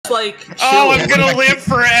like oh, I'm gonna live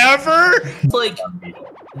forever. It's like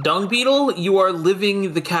Dung Beetle. You are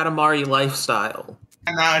living the Katamari lifestyle.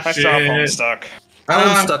 I stopped Homestuck.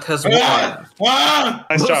 Homestuck has won.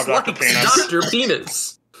 Nice job, Most Dr. likes Penis. Dr.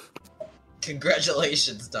 Penis.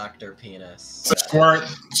 Congratulations, Dr. Penis.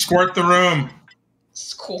 Squirt the room.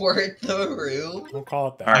 Squirt the room? Don't call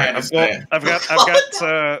it that. All right, Well, I've got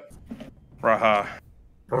Raha.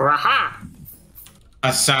 Raha.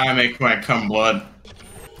 That's how I make my cum blood.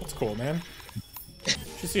 That's cool, man. You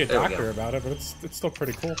should see a doctor about it, but it's still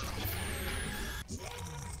pretty cool.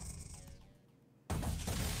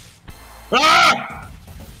 Ah!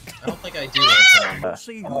 I don't think I do that. We'll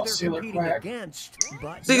see who they're competing against,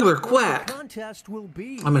 but Sailor Quack. the contest will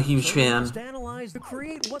be. I'm a huge fan. Just analyze to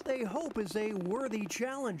create what they hope is a worthy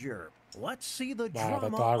challenger. Let's see the Wow, that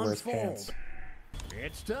drama dog wears unfold. pants.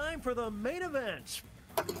 It's time for the main event.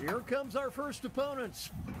 Here comes our first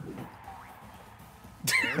opponents.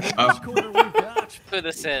 In this corner we've got Who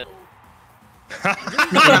this is?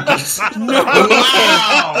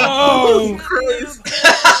 Oh, Christ.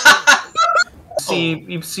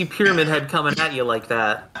 You see Pyramid Head coming at you like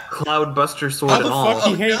that. Cloudbuster sword How and the all.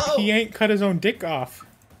 fuck he ain't cut his own dick off?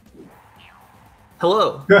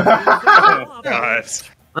 Hello. God.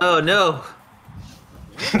 Oh no.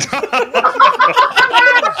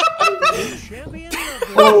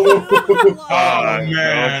 Oh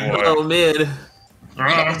man. Oh mid.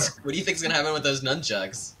 What do you think's gonna happen with those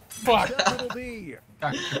nunchucks? Fuck.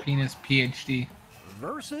 Dr. Penis, PhD.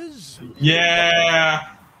 Versus.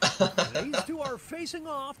 Yeah. These two are facing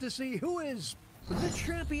off to see who is the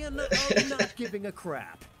champion of not giving a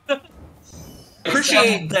crap.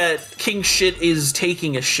 Appreciate that King Shit is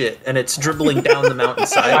taking a shit and it's dribbling down the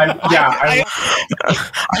mountainside. I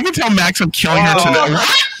can tell Max I'm killing her tonight.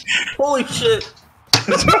 Holy shit.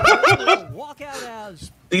 Walk out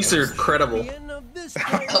as These are incredible. of this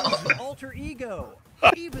player's alter ego.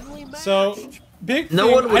 Evenly matched. So, big No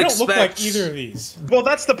thing, one would I don't look like expect- either of these. Well,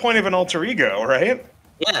 that's the point of an alter ego, right?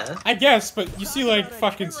 Yeah. I guess, but you see like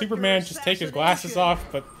fucking Superman just take his glasses off,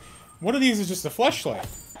 but one of these is just a fleshlight.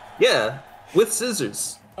 Yeah. With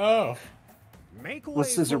scissors. Oh. With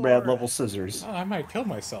scissor man level scissors. Oh, I might kill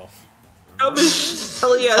myself. Hell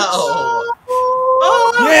yes.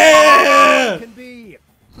 Yeah!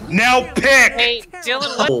 Now pick! Hey,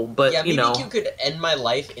 Dylan, what? Oh, but Yeah, you maybe know. you could end my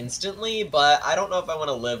life instantly, but I don't know if I want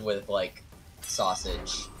to live with, like,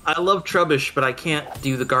 sausage. I love Trubbish, but I can't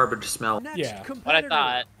do the garbage smell. Yeah. What I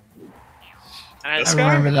thought. And This guy?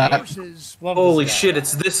 Remember that. Love Holy this guy. shit,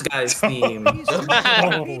 it's this guy's theme.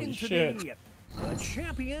 Holy shit. The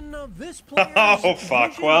champion of this Oh,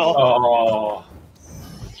 fuck, well. Oh.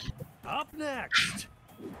 Up next.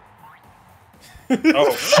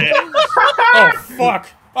 Oh, shit. Oh, fuck.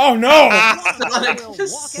 Oh, no!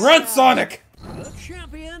 Red Sonic! The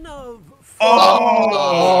champion of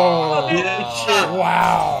Oh!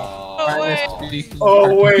 Wow.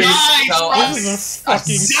 Oh wait. This is a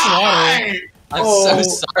fucking slaughter. I'm so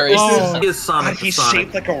sorry. Oh. He is Sonic. He's Sonic.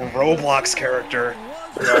 shaped like a Roblox character.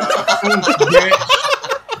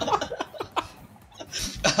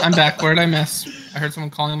 I'm back. Where did I miss? I heard someone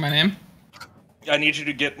calling my name. I need you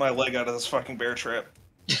to get my leg out of this fucking bear trap.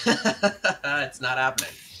 It's not happening.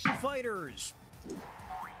 fighters.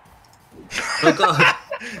 Oh god.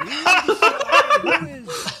 Who is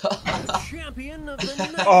the champion of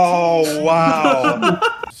the Oh, wow.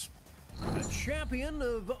 The champion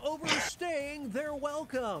of overstaying their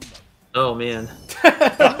welcome. Oh man. Oh,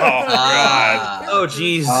 God. Oh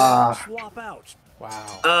jeez. Swap out.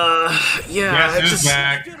 Wow. Yeah. Yes, who's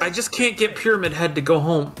back? I just can't get Pyramid Head to go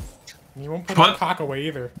home. You won't put that cock away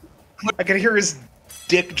either. I can hear his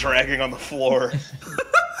dick dragging on the floor.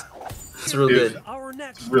 It's real good. Our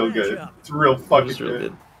next Real good. matchup. It's real fucking It's real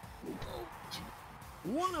good.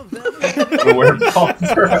 One of them Where balls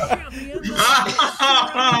are out. champion of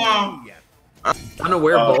I don't know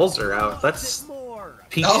where balls are out. That's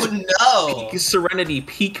peak, Oh no! peak serenity,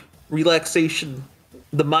 peak relaxation.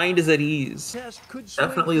 The mind is at ease.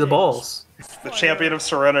 Definitely the balls. The champion of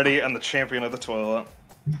serenity and the champion of the toilet.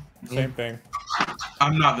 Same thing.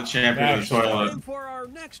 I'm not the champion of the toilet. for our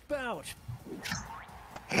next bout.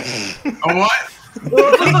 Oh, what?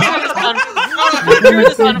 You're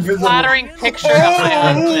this unflattering picture of my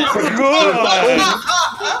husband.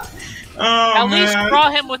 Oh, At least man.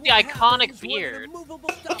 draw him with the iconic beard.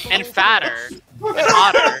 And fatter. And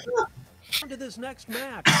hotter. To this next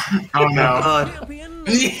match. Oh no. God. Champion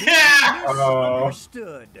Yeah! Oh.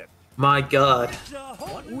 misunderstood. My god.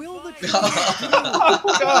 What will the Oh,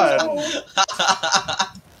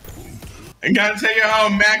 God. I gotta take it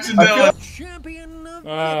home, Max and Dylan. champion of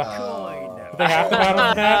Ah. Bitcoin? they have to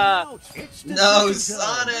battle for that? No,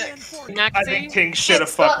 Sonic. I think King Shit of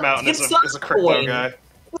Fuck Mountain is a crypto guy.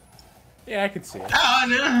 Yeah, I could see it. Oh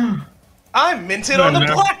no! I'm minted on the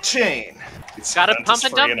blockchain. Gotta pump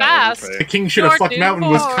and dump fast. The King Shit of Fuck Mountain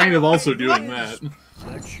was kind of also doing that.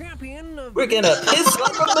 We're gonna piss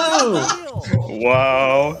on the moon.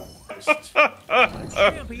 Wow.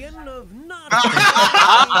 Champion of not.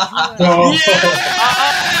 Wow.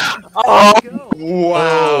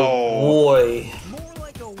 Boy. More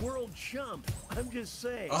like a world chump. I'm just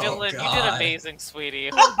saying. Dylan, you did amazing, sweetie.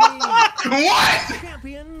 What?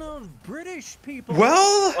 Champion of British people.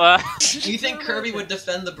 Well, Do you think Kirby would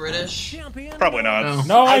defend the British? probably not.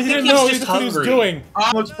 No, I think didn't he's know just what he was hungry. doing.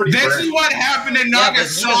 Looks pretty This great. is what happened in Yeah, but he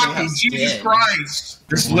doesn't Nagasaki. have Jesus skin. Christ!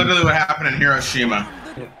 This is literally what happened in Hiroshima.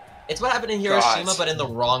 It's what happened in Hiroshima, but in the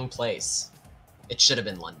wrong place. It should have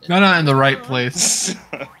been London. No, in the right place.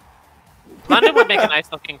 London would make a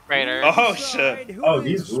nice looking crater. Oh shit. Oh,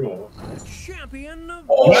 these rule. Champion of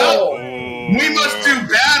Well, Ooh. we must do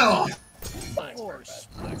battle. Force.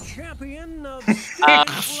 The champion of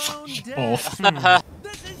Oh.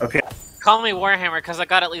 Okay. Call me Warhammer because I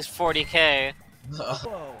got at least 40k.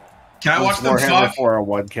 Can I watch them Warhammer fuck?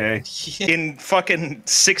 401k. In fucking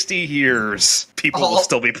 60 years, people will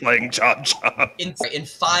still be playing Job Job. In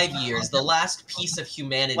 5 years, the last piece of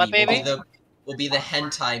humanity What, baby? will be the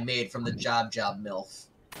hentai made from the Job MILF. So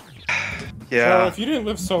Yeah. if you didn't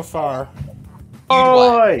live so far,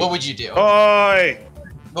 Oi! What would you do? Oi!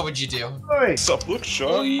 What would you do? Oi! Sup, look,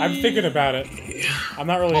 Sean? I'm thinking about it. I'm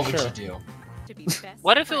not really What sure. would you do?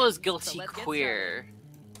 What if it was guilty queer?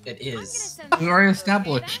 It is. We already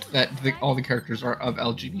established that all the characters are of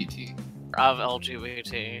LGBT. Of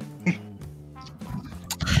LGBT.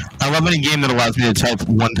 I love any game that allows me to type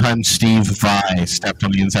one time Steve Vi stepped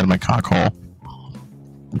on the inside of my cock hole.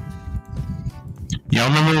 Y'all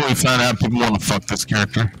remember when we found out people want to fuck this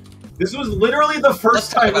character? This was literally the Let's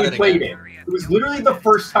first talk time about we it played again. it. It was literally the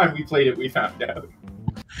first time we played it. We found out.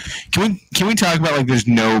 Can we talk about like there's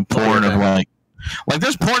no porn of like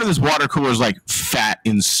there's porn of this water cooler's like fat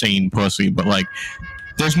insane pussy, but like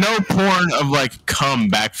there's no porn of like cum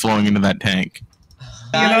backflowing into that tank.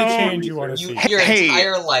 Any change you want to see. Your Hey.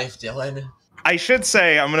 entire life, Dylan. I should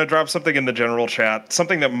say, I'm going to drop something in the general chat,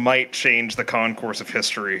 something that might change the concourse of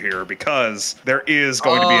history here, because there is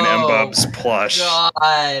going to be an M-Bubs plush.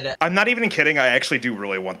 God. I'm not even kidding, I actually do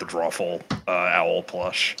really want the Drawful owl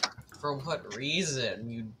plush. For what reason,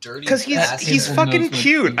 you dirty Because bastard? he's fucking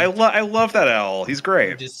cute. I love that owl. He's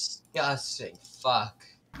great. Disgusting. Fuck.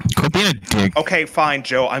 Quit being a dick. Okay, fine,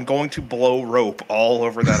 Joe. I'm going to blow rope all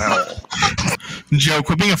over that owl. Joe,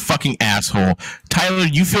 quit being a fucking asshole. Tyler,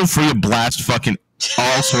 you feel free to blast fucking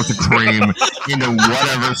all sorts of cream into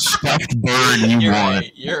whatever stuffed bird you want.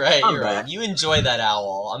 You're right. You enjoy that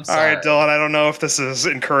owl. I'm All sorry. right, Dylan, I don't know if this is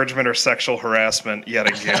encouragement or sexual harassment yet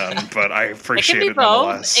again, but I It appreciate can be it both.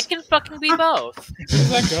 nonetheless. It can fucking be both. Who's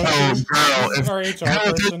that go Oh, to? girl, This is our HR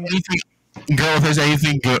person. if there's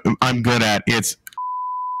anything good, I'm good at, it's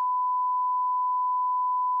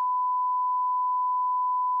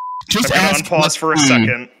just I'm gonna ask unpause for a Lucy.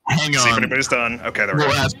 second. Hang See if on. anybody's done. Okay, there we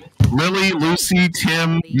We'll go. ask Lily, Lucy,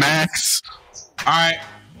 Tim, Max. Alright.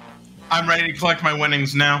 I'm ready to collect my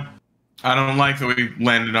winnings now. I don't like that we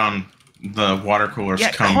landed on the water cooler's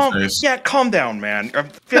cum face. Calm down, man.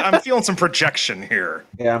 I'm feeling some projection here.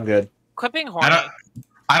 Yeah, I'm good. Quit being horny.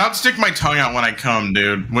 I don't stick my tongue out when I cum,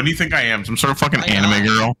 dude. What do you think I am? Some sort of fucking anime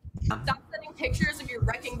girl? Stop sending pictures of your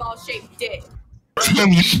wrecking ball shaped dick. Tim,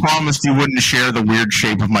 you promised you wouldn't share the weird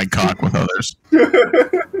shape of my cock with others.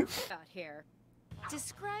 Out here.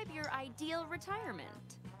 Describe your ideal retirement.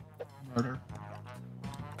 Murder.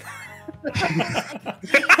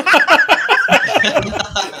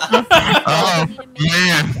 Oh,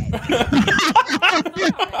 man.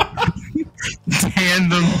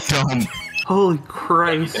 Tandem dump. Holy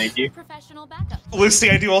Christ. Thank you. Professional backup. Lucy,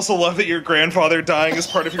 I do also love that your grandfather dying is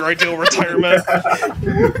part of your ideal retirement.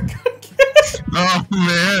 Oh,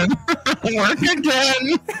 man. Work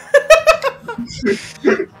again.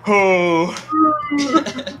 Oh.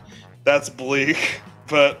 That's bleak,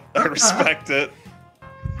 but I respect it.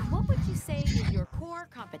 What would you say is your core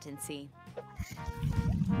competency?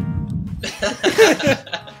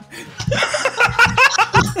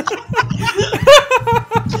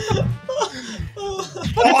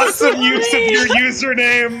 Awesome use of your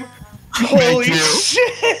username. Holy you.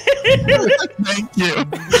 shit. Thank you.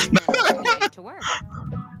 To work.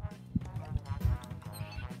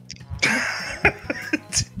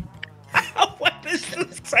 What does the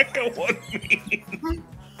second one mean?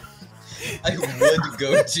 I would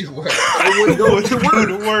go to work. I would go to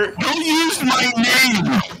work. Don't use my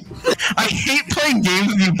name. I hate playing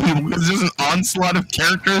games with you people because there's an onslaught of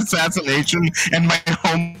character assassination and my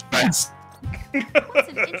home best. What's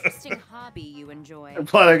an interesting hobby you enjoy? I'm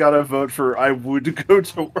glad I got a vote for I would go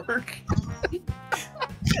to work.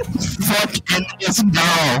 Fuck endless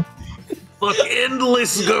girl. Fuck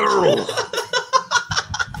endless girl.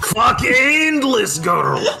 Fuck endless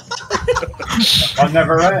girl. I'll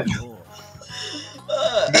never end.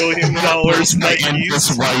 $1 million My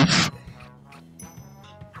endless wife.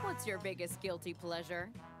 What's your biggest guilty pleasure?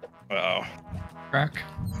 Oh. Crack.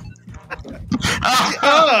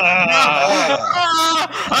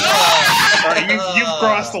 Alright, you've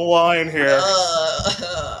crossed the line here.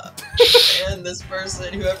 And this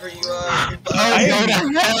person, whoever you are, I am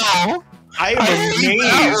amazed.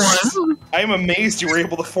 I am amazed you were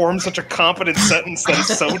able to form such a competent sentence that is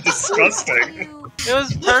so disgusting. It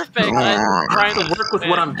was perfect. I'm trying to work with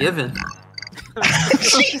what I'm given.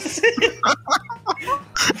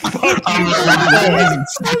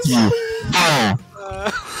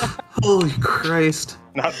 Holy Christ!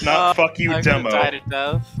 Not fuck you, I'm demo. gonna die to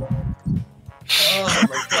death. Oh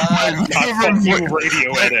my god. Not fuck you,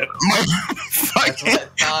 radio edit.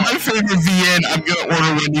 My favorite VN, I'm gonna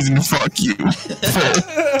order Wendy's and fuck you.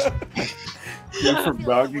 You're from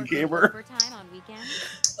Doggy Gamer.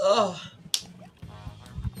 Oh.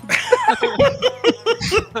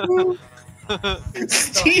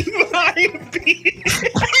 Steve IB.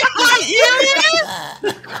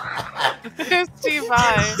 Steve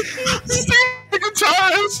I. Steve the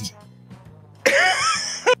guitarist.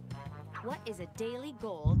 What is a daily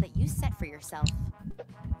goal that you set for yourself?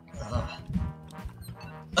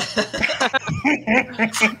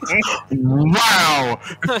 Wow!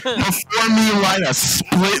 Before me light a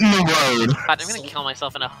split in the road. God, I'm gonna kill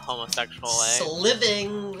myself in a homosexual way.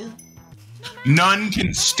 Living. None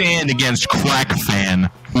can stand against crack fan.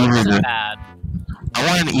 So bad. I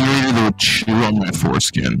want an e-reader that would chew on my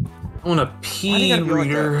foreskin. I want a pee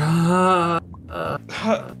reader.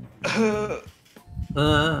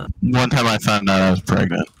 One time I found out I was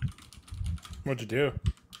pregnant. What'd you do?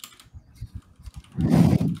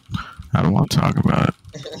 I don't want to talk about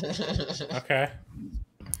it. Okay.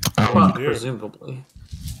 Presumably.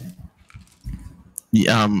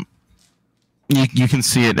 You can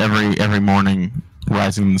see it every morning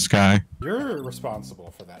rising in the sky. You're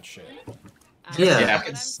responsible for that shit.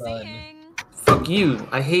 Yeah. Son. Fuck you.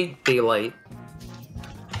 I hate daylight.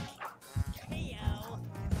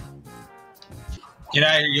 Get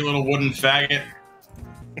out of here, you little wooden faggot.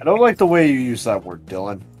 I don't like the way you use that word,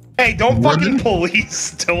 Dylan. Hey, don't fucking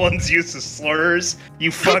police Dylan's use of slurs, you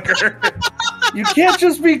fucker. You can't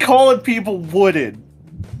just be calling people wooden.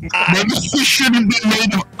 Maybe you shouldn't be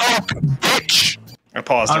made of oak, bitch. I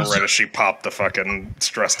paused and read as she popped the fucking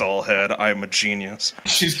stress doll head. I'm a genius.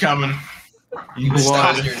 She's coming. You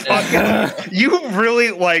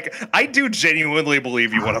really, like, I do genuinely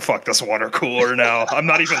believe you want to fuck this water cooler now. I'm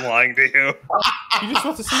not even lying to you. You just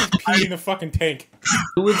want to see us pee in the fucking tank.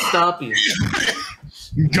 Who would stop you?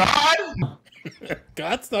 God?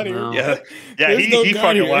 God's not here. No. Yeah, There's no he God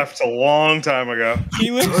fucking here. left a long time ago.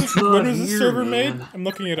 He lives. When was this server man. made? I'm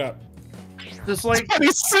looking it up. Just like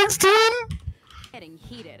 2016? Getting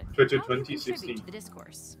heated. Twitter How do you 2016. contribute to the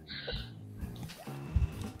discourse?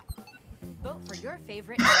 Vote for your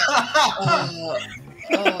favorite.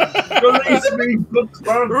 Release me, book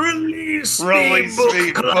club. Release Release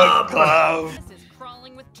me, book club. This is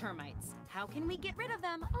crawling with termites. How can we get rid of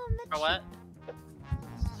them on the For what?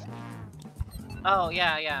 Oh,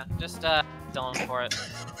 yeah. Just, Dylan for it.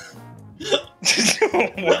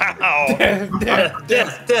 Wow.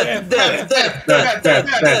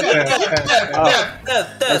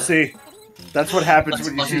 I see. That's what happens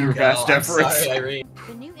when you see your vast deference. The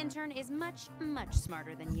new intern is much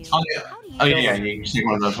smarter than you. Oh, yeah. How do you Oh, yeah, you can see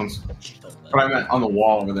one of those ones. But I meant on the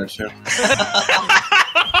wall over there, too.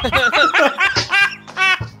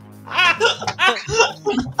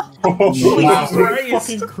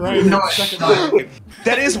 Fucking Christ. No,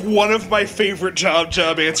 That is one of my favorite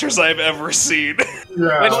job answers I've ever seen.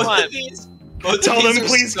 Yeah. Which one? Tell them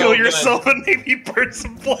please kill yourself and maybe burn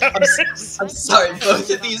some flowers. I'm sorry, both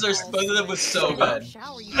of them was so good.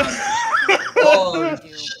 Oh,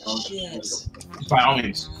 shit. By all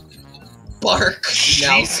means. Bark.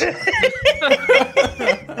 Jesus.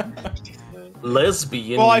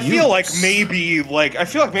 Lesbian. Well, I feel like utes. maybe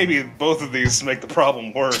both of these make the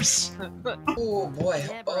problem worse. Oh boy.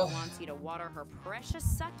 Deborah wants you to water her precious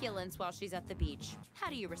succulents while she's at the beach.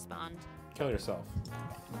 How do you respond? Kill yourself.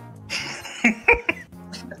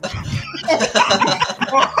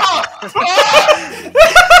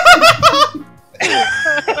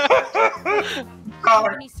 How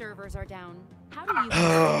many servers are down? How do you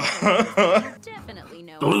definitely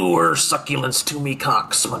succulence to me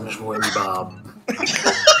cock, SpongeBob.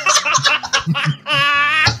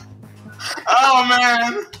 Oh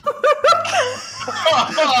man!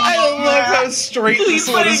 I love how straight this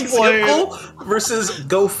one is played. Versus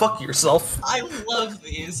go fuck yourself. I love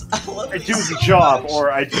these. I love I these do so the job, much.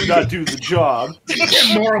 or I do not do the job.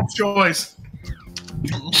 Moral choice.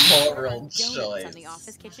 Moral Donuts on choice. the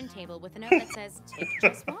office kitchen table with a note that says, "Take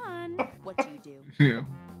just one." What do you do? Yeah.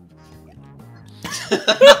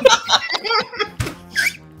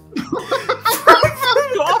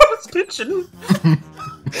 Office kitchen.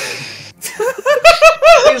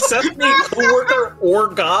 Is that me, coworker or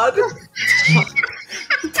God?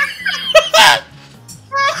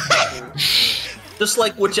 Just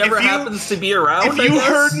like whichever happens to be around. If you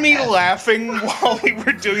heard me laughing while we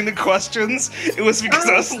were doing the questions, it was because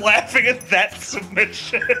I was laughing at that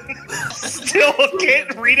submission. Still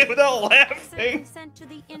can't read it without laughing. Sent to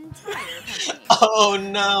the entire company. Oh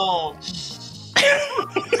no.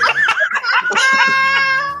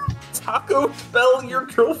 Taco Bell, your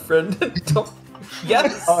girlfriend.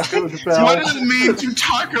 Yes. Taco Bell. What does it mean to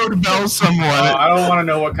Taco Bell someone? I don't want to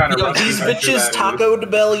know what kind of. Yo, these reference bitches that Taco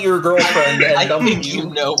Bell, your girlfriend. And I think you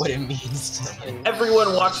know what it means to me.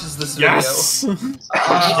 everyone watches this video. Yes.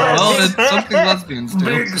 Well, it's something lesbians do.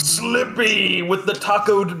 Big Slippy with the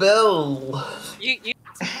Taco Bell.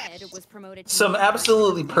 Ted was promoted to Some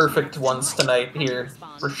absolutely perfect ones tonight here,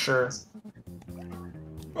 for sure.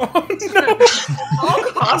 Oh no! All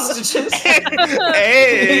hostages.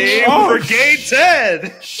 Hey, Oh, Brigade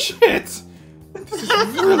Ted! Shit! This is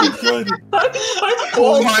really good. My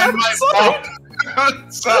balls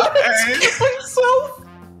outside. Sorry. Myself.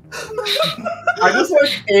 I just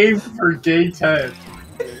like aim for gay Ted.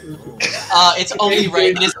 It's only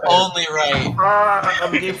right. It is only right.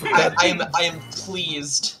 I'm gay for that. I am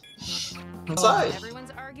pleased. Outside.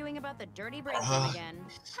 Everyone's arguing about the dirty break room again.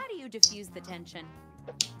 How do you diffuse the tension?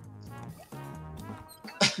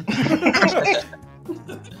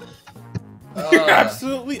 You're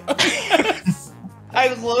absolutely a mess. I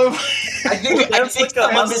love. I think That's like a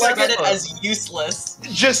I'm looking at it motherfucker. as useless.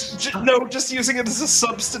 Just using it as a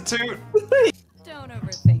substitute. Don't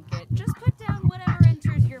overthink it. Just put down whatever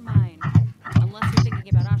enters your mind. Unless you're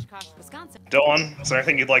thinking about Oshkosh, Wisconsin. Dylan, is there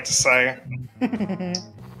anything you'd like to say?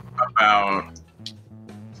 About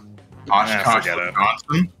Oshkosh, forget it.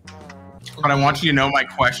 Wisconsin. But I want you to know my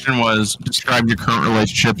question was describe your current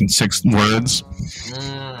relationship in 6 words.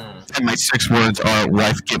 And my 6 words are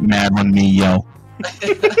wife get mad when me yell.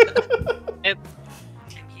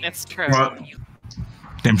 It's true. What?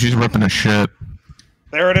 Damn, she's ripping a shit.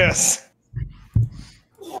 There it is.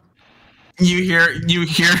 You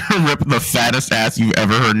hear her rip the fattest ass you've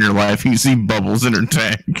ever heard in your life. You see bubbles in her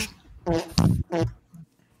tank.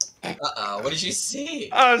 What did you see?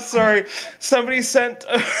 Oh, sorry. Somebody sent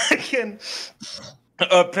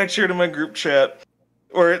a picture to my group chat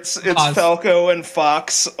where it's Falco and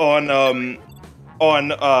Fox on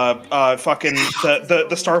fucking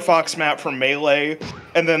the Star Fox map from Melee,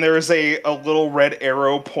 and then there is a little red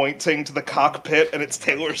arrow pointing to the cockpit, and it's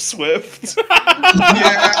Taylor Swift.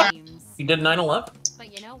 Yeah. You did 9/11.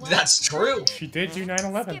 But you know what? That's true. She did do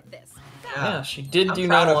 9/11. Skip this. Yeah, she did I'm do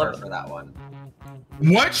proud of her 9/11. for that one.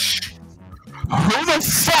 What? Who the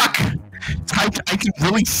fuck? I can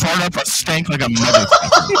really fart up a stank like a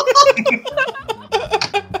motherfucker.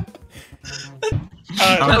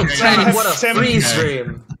 What a free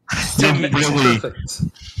stream.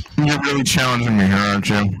 You're really challenging me here, aren't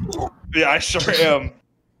you? Yeah, I sure am.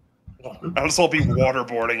 I'll just all be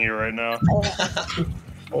waterboarding you right now.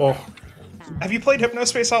 Oh. Have you played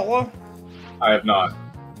Hypnospace Outlaw? I have not.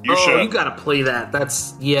 You should. You gotta play that.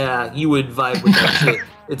 That's, yeah, you would vibe with that shit.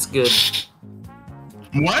 It's good.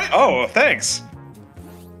 What? Oh, thanks.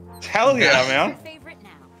 Hell yeah, man. Favorite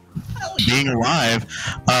now. Being alive.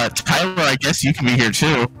 Tyler, I guess you can be here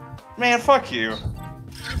too. Man, fuck you.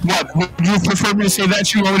 What? Would you prefer me to say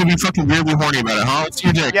that? You want me to be fucking weirdly horny about it, huh? Let's see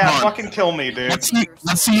your dick. Yeah, Come on. fucking kill me, dude. Let's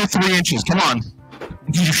see your 3 inches. Come on.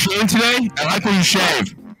 Did you shave today? I like when you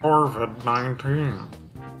shave. COVID-19.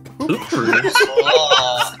 Oh.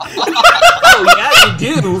 Oh, yeah,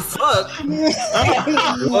 you do. Fuck.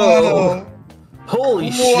 Whoa.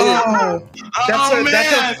 Holy shit. Whoa. That's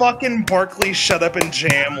a fucking Barkley shut up and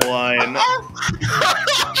jam line.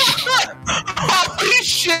 Holy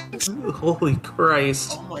shit! Holy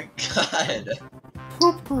Christ. Oh my god.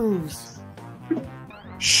 Poop proofs.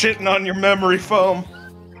 Shitting on your memory foam.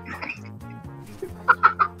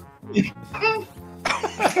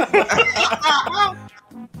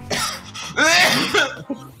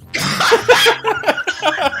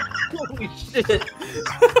 Holy shit.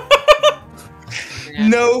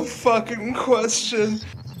 No fucking question.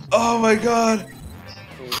 Oh my god.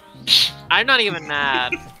 I'm not even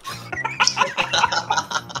mad.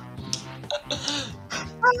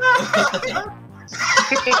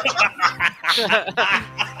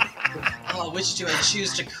 Oh, which do I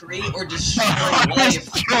choose to create or destroy life?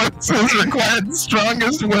 Choices require the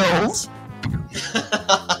strongest wills.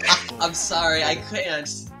 I'm sorry, I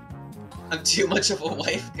can't. I'm too much of a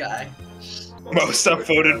wife guy. Most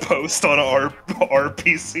upvoted post on our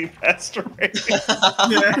PC Master Race.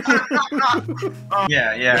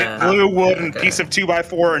 Yeah. Glue wood and piece of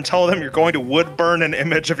 2x4 and tell them you're going to wood burn an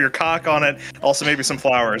image of your cock on it. Also, maybe some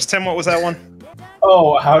flowers. Tim, what was that one?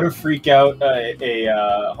 Oh, how to freak out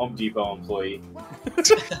a Home Depot employee.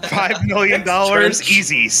 $5 million,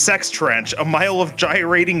 easy. Sex trench, a mile of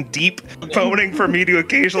gyrating deep boning for me to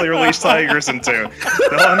occasionally release tigers into.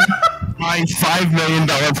 Dylan? My $5 million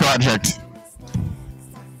project.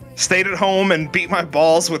 Stayed at home and beat my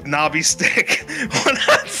balls with knobby stick. Went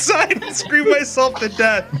outside and screamed myself to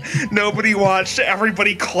death. Nobody watched.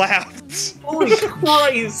 Everybody clapped. Holy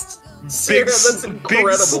Christ! Sarah, that's incredible.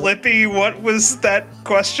 Big Slippy, what was that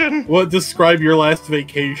question? What, describe your last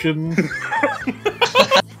vacation?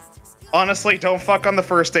 Honestly, don't fuck on the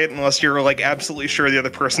first date unless you're like absolutely sure the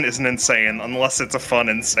other person isn't insane. Unless it's a fun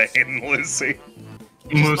insane, Lucy.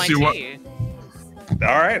 Lucy, what?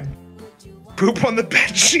 Alright. Poop on the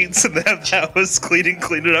bed sheets and then that was clean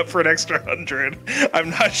it up for an extra 100. I'm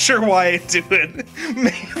not sure why I do it.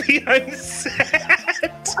 Maybe I'm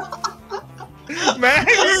sad.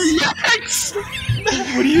 Max!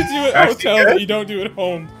 What do you do at hotels that you don't do at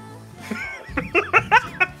home?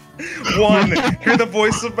 1, hear the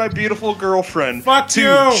voice of my beautiful girlfriend. Fuck 2,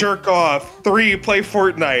 you. jerk off. 3, play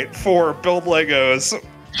Fortnite. 4, build Legos.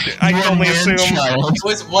 I can only assume. It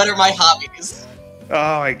was, what are my hobbies?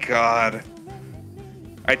 Oh my god.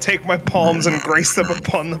 I take my palms and grace them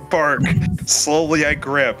upon the bark. Slowly I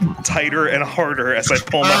grip, tighter and harder as I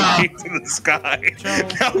pull my feet to the sky.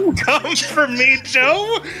 Now come for me,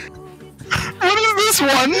 Joe! What is this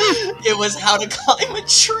one? It was how to climb a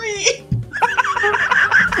tree.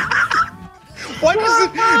 What is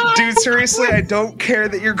it? Dude, seriously, I don't care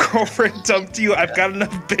that your girlfriend dumped you. I've got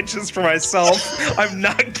enough bitches for myself. I'm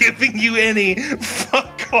not giving you any.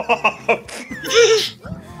 Fuck off.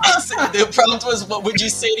 The prompt was, what would you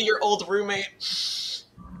say to your old roommate?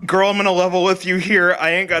 Girl, I'm gonna level with you here. I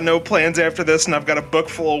ain't got no plans after this, and I've got a book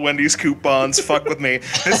full of Wendy's coupons. Fuck with me.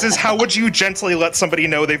 This is how would you gently let somebody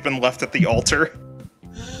know they've been left at the altar?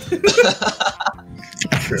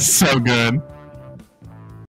 So good.